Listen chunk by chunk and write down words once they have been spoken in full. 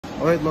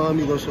Alright mga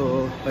amigos,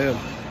 so ayun,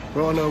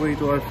 we're on our way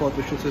to our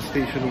photo shoot sa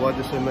Station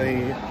 1. Just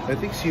may, I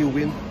think,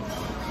 Sea-Wind.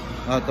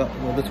 Well,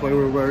 that's why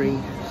we're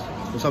wearing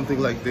something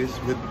like this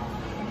with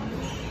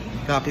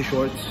khaki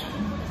shorts.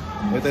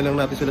 Waitin lang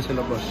natin sila sa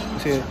labas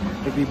kasi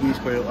nagbibihis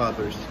pa yung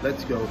others.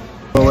 Let's go.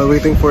 So, while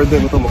waiting for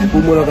them, ito,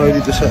 makupo muna tayo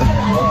dito sa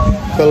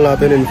kal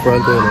natin in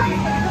front.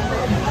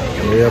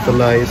 We have a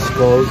nice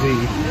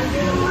cozy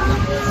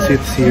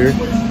seats here.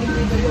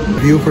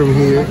 View from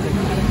here.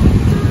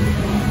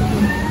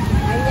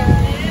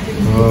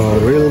 Oh,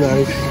 real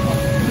nice.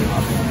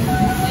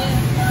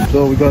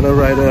 So we're gonna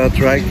ride a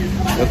trike.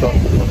 Ito,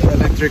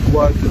 electric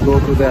one to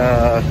go to the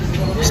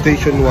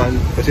Station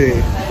 1 kasi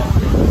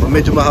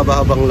medyo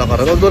mahaba-habang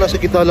lakaran. Although nasa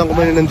kita lang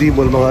kumain ng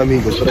D-Mall mga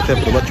amigos, pero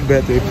syempre much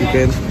better if you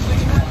can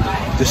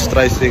just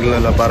try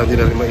signal na para hindi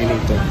na rin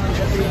mainitan.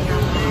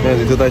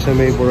 Yan, dito tayo sa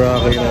may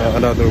Boracay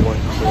na another one.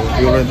 So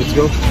you ready? Let's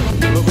go.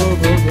 Go, go,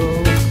 go, go.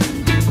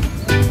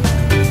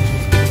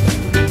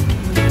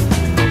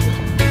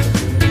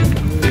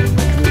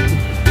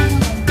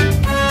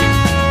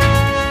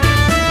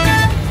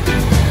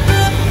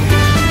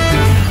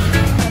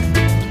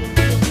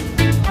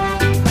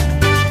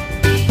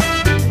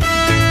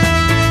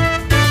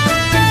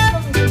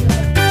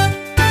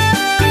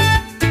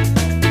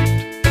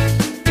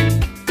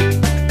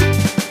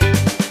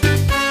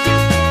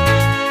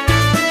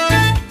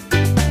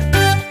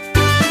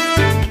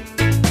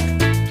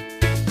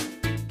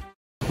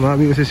 Mga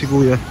amigos, si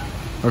Kuya,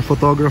 our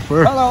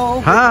photographer.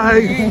 Hello!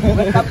 Hi!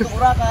 Welcome to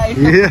Boracay!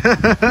 Yeah!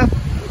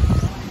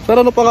 Sir,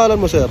 ano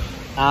pangalan mo, sir?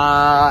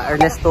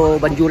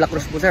 Ernesto Badiola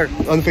Cruz po, sir.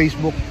 On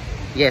Facebook?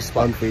 Yes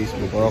po. On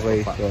Facebook,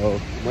 okay. Yes, so,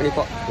 good morning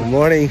po. Good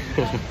morning.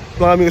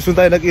 Mga amigos, doon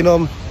tayo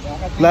nag-inom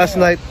last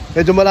night.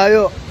 Medyo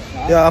malayo.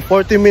 Yeah, a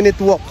 40-minute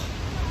walk.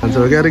 And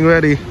so we're getting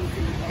ready.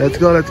 Let's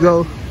go, let's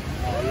go.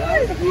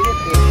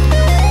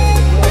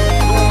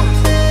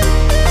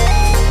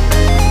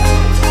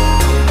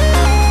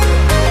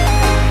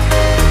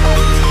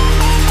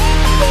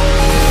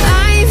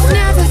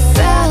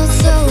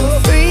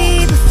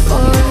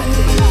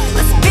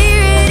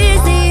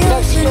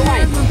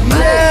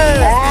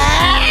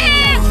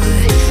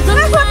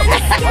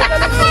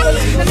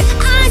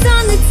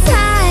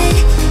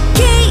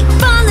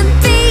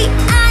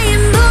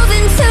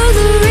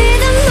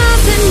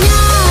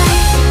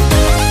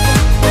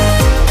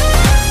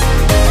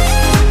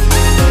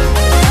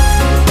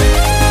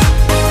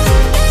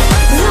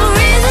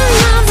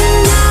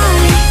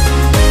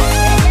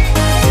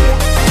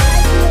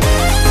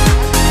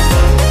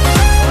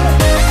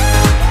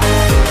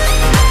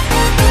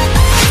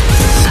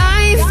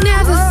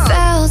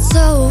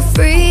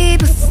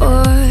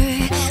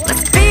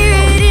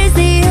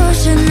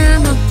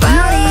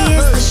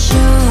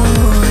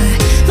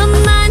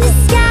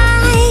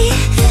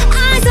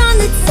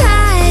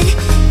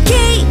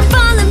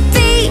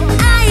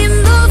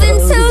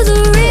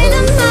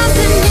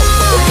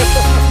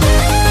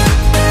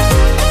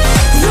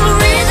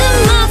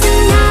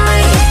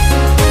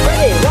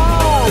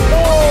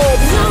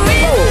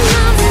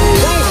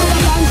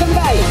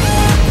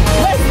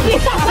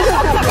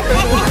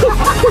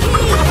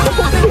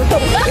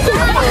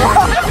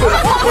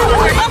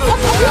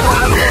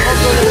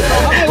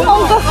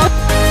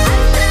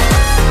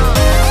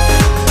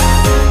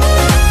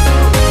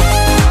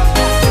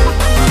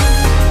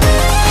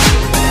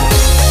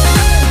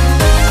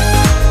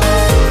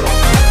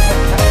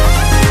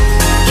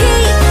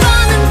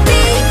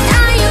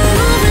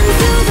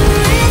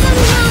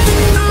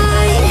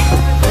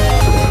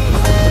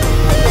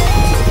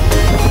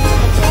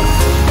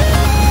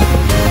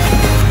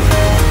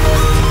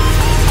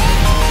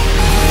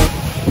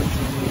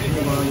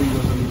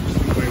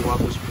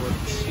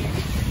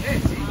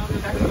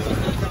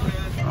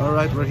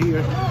 Alright, we're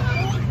here.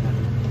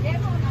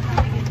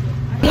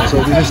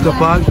 So this is the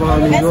pond, mga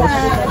amigos.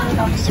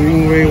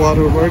 Stingray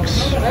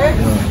Waterworks.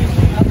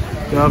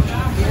 You have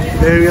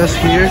areas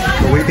here,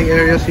 the waiting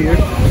areas here.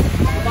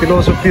 You can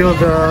also feel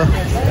the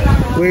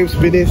waves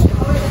beneath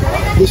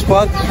this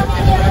pond.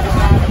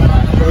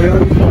 So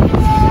yun.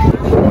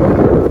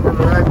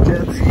 Alright,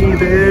 jet ski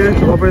there.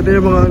 Over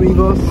there, mga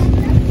amigos.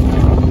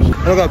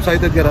 Ano ka,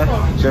 excited ka na?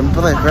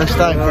 Siyempre, first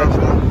time.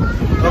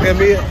 Okay,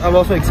 me, I'm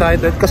also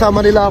excited.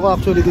 Kasama nila ako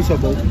actually dito sa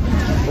boat.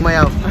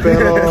 Umayaw.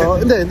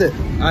 Pero, hindi. Hindi.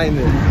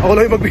 Ako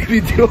lang yung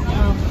mag-video.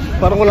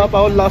 Parang wala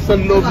pa akong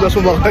lakas ng loob na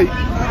sumakay.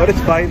 But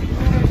it's fine.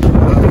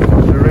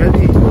 We're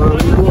ready.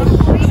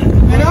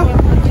 Ano?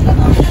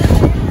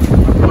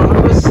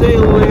 We're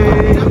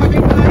sailing.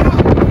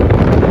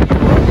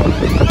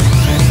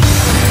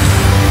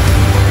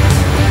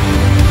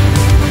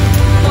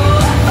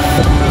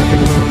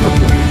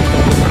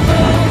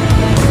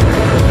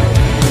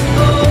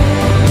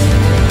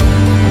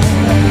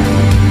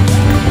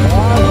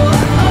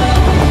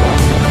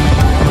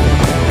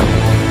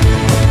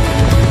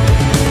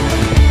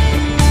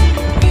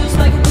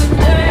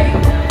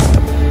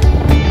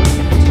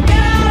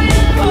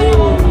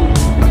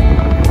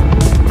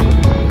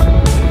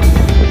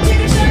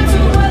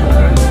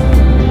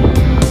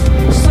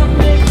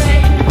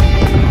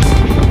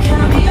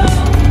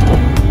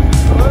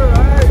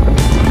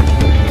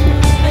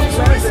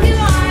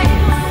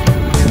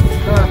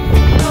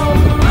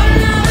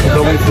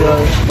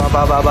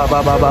 Ba.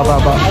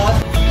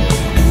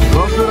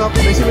 Rock it up.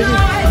 Messi.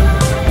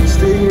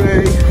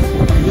 Stingray.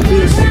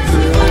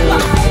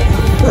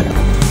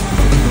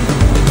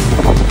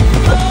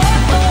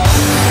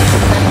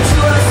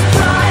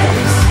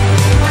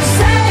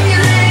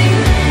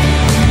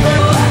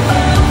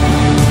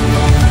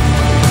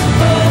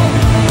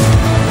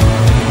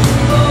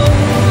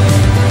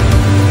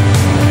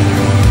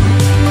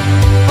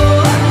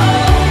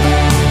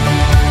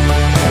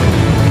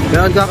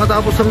 Yan,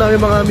 kakatapos lang namin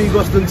mga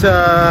amigos dun sa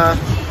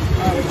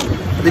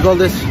what do you call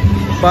this?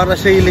 Para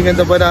sailing and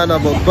the banana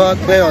boat. But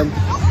ngayon,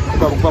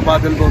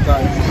 magpapaddle boat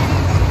tayo.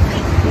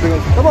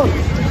 Come on!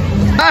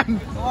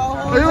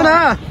 Ayun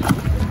na!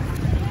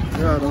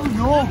 Yan,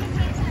 oh.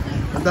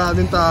 Ang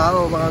daming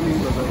tao mga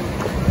amigos.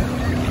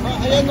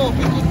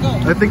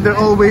 I think they're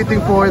all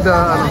waiting for the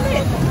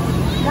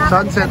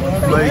sunset.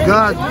 My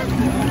God!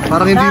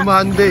 Parang hindi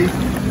Monday.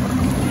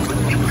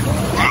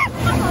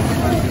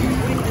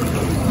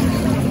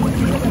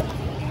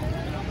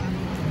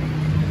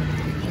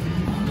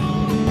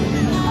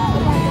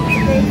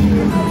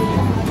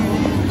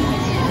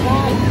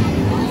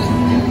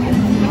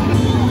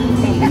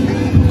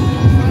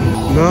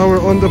 Now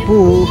we're on the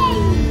pool.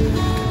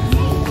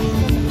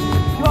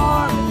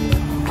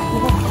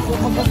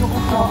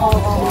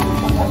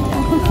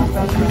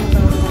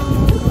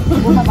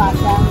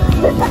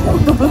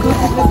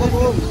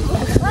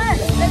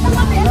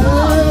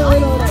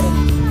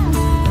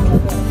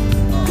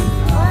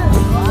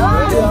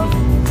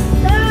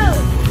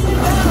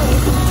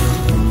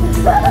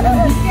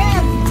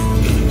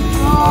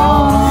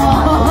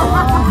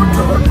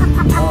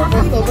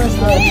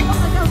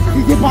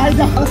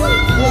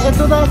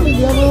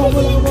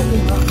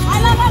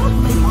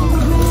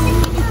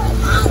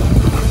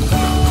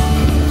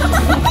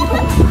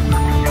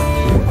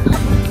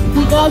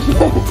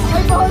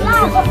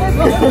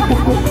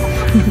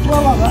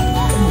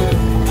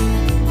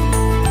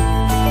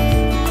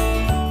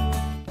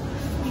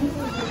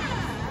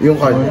 Yung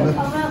card.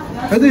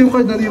 Ito yung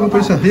card na di mo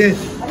pesa. Yes.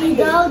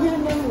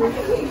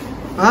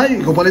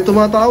 Ay, ikaw pala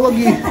tumatawag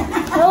eh.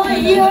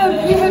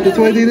 That's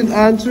why I didn't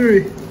answer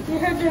eh.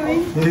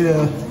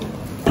 Yeah.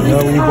 Now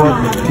we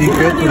bought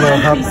ticket to the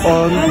hop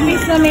off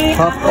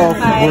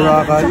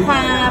Boracay.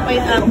 I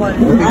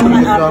think we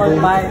can travel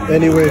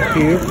anywhere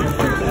here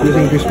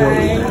using this one.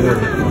 Yeah.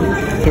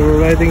 So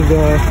we're riding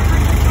the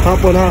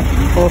hop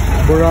off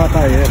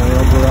Boracay. Yeah,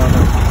 around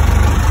Boracay.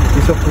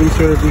 It's a free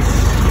service.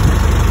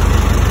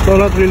 So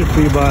not really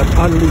free, but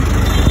only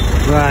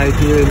right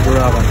here in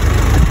Boracay.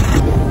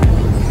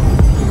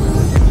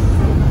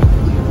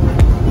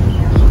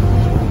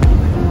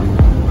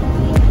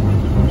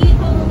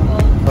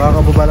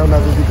 Makakababa lang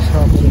natin dito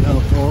sa hapon.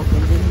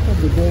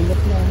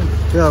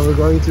 Yeah, we're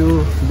going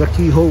to the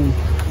keyhole,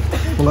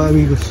 mga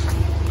amigos.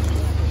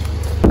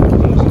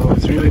 So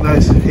it's really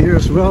nice here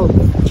as well,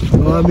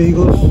 mga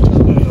amigos.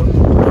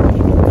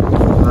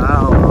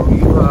 Wow,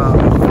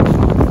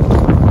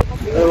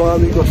 mga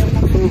amigos.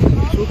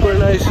 Super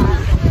nice.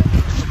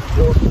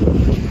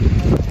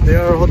 There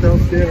are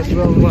hotels there as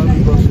well, mga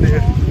amigos. There.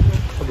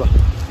 Aba,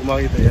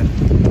 kumakita yan.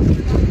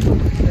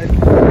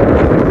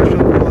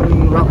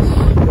 On rocks.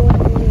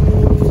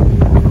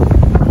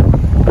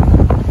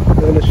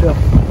 Ano siya?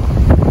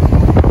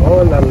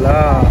 Oh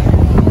lala.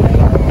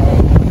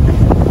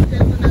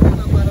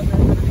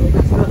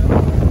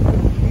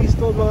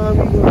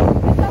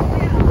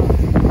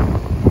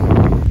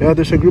 Yeah,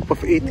 there's a group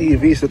of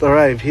ATVs that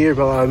arrive here,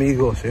 mga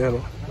amigos.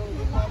 Yan,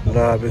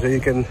 so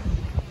you can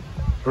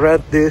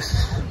rent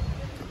this.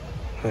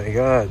 My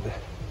God.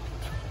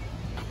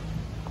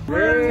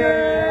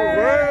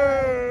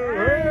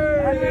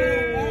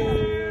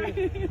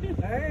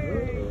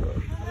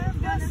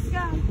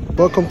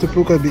 Welcome to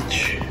Puka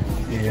Beach.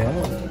 Yeah.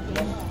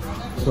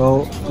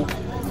 So,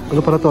 ano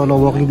para to?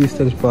 Walking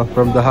distance pa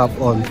from the hop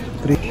on.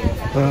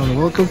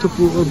 Welcome to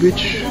Puka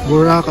Beach,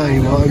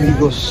 Boracay, mga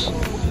amigos.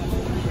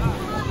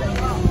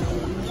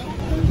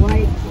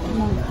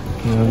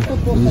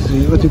 This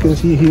is what you can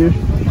see here.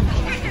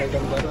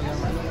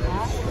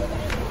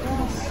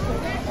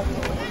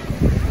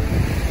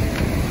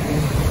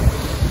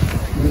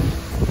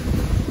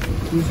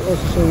 This is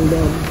also showing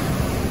down.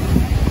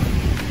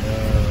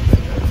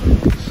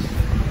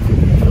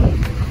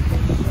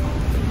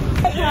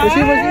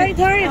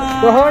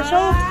 The horse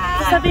show?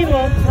 Sabi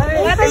mo?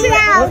 Ate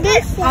sila,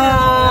 ate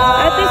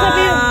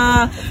sabi mo.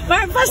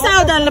 Fast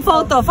out the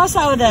photo, fast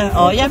out the.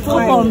 Oh, yan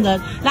po po doon.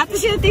 Lati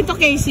sila Tito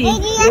Casey.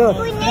 Show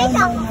it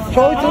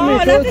to me,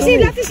 show it to me.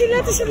 Lati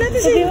sila.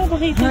 Sabi mo,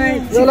 pakita mo.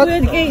 Si Kuya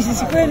Casey,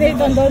 si Kuya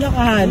Nathan daw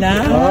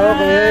nakahana.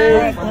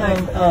 Okay.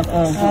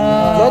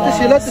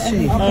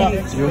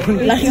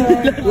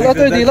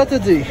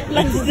 Lati.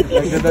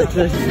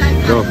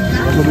 Go.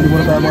 Mabili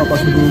muna tayo mga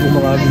pasulong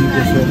mga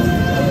amigos.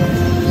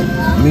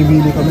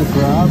 Bibili kami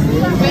crab.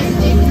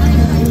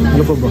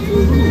 Ano pa ba?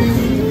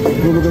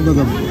 Ano maganda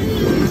daw?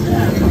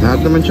 Lahat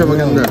naman siya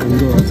maganda.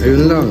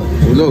 Ayun lang,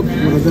 hulog.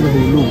 Maganda na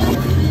hulog.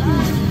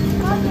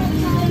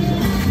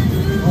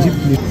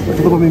 Jeepney.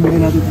 Ito pamimigay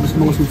natin sa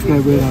mga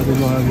subscriber natin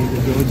mga amigo.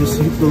 Just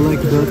hit the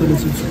like button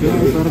and subscribe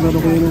para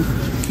meron kayo ng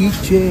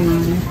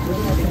keychain.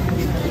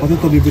 Pati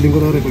ito, bibiling ko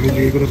na rin.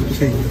 Pag-ibigay ko na rin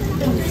sa inyo.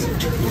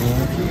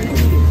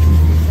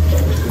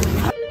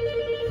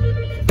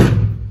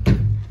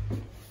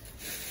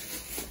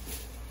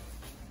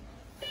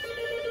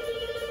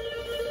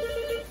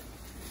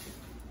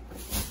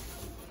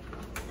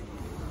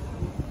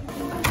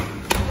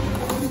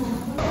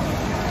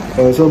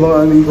 So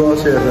mga amigo,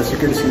 as you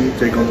can see,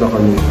 check out na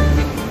kami.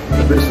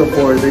 It's the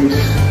 4 days,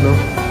 no?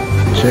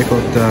 Check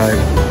out time.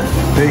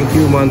 Thank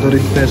you,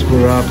 Mandarin Test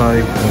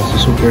Boracay. It's a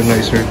super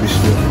nice service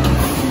nyo.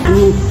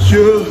 Oh,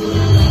 sure.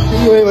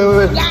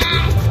 Wait.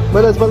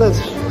 Balance. Wait.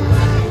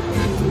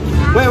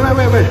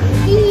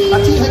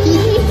 Hachi.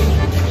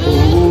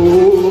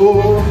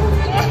 Oh.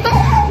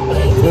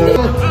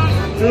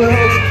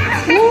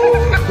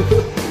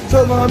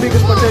 So mga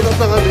amigos, pa-check out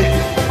na kami.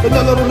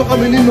 Naglalaro na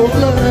kami ni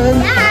Nolan.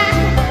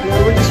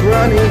 We're just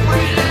running.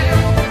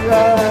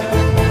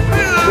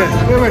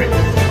 Where?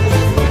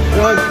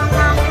 Run.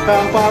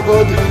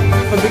 Pagod.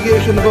 On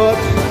vacation, but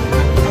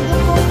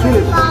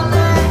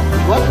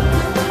what?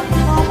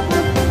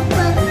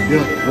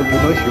 Yeah, that'd be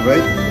nice,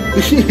 right?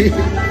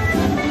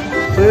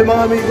 So yung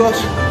mga amigos,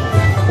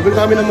 pabalik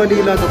kami ng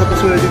Manila, tapos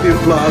na dito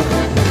yung vlog.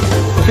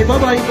 Say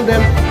bye-bye to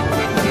them.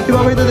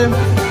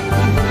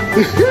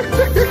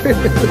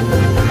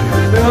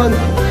 Ayun,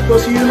 so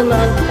see you na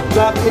lang.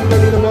 Back in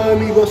kanina mga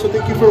amigos. So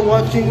thank you for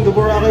watching the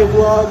Boracay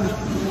vlog.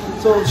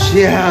 So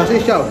yeah,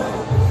 say ciao.